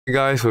Hey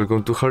guys,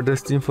 welcome to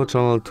HardReset.Info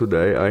channel.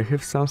 Today I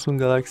have Samsung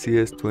Galaxy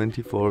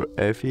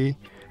S24 FE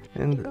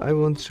and I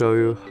want to show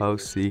you how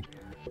to see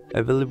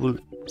available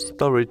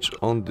storage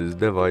on this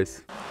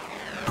device.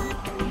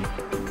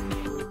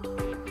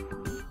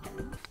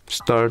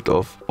 Start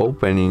off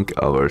opening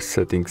our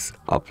settings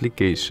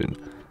application.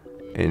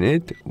 In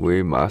it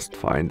we must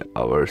find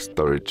our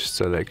storage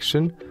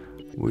selection,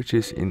 which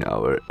is in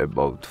our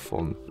about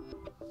phone.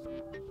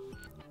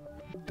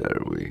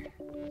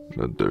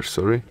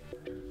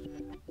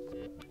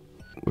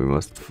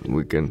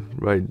 We can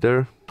write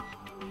there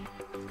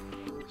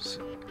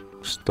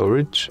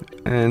storage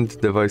and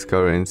device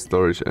current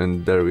storage,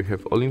 and there we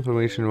have all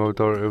information about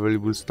our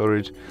available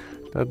storage.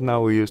 That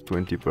now we use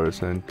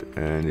 20%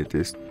 and it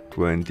is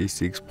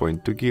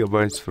 26.2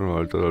 gigabytes from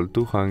our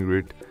total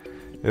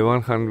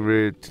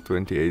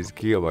 128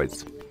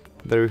 gigabytes.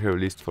 There we have a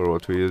list for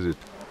what we use it.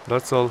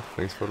 That's all.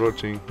 Thanks for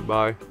watching.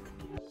 Bye.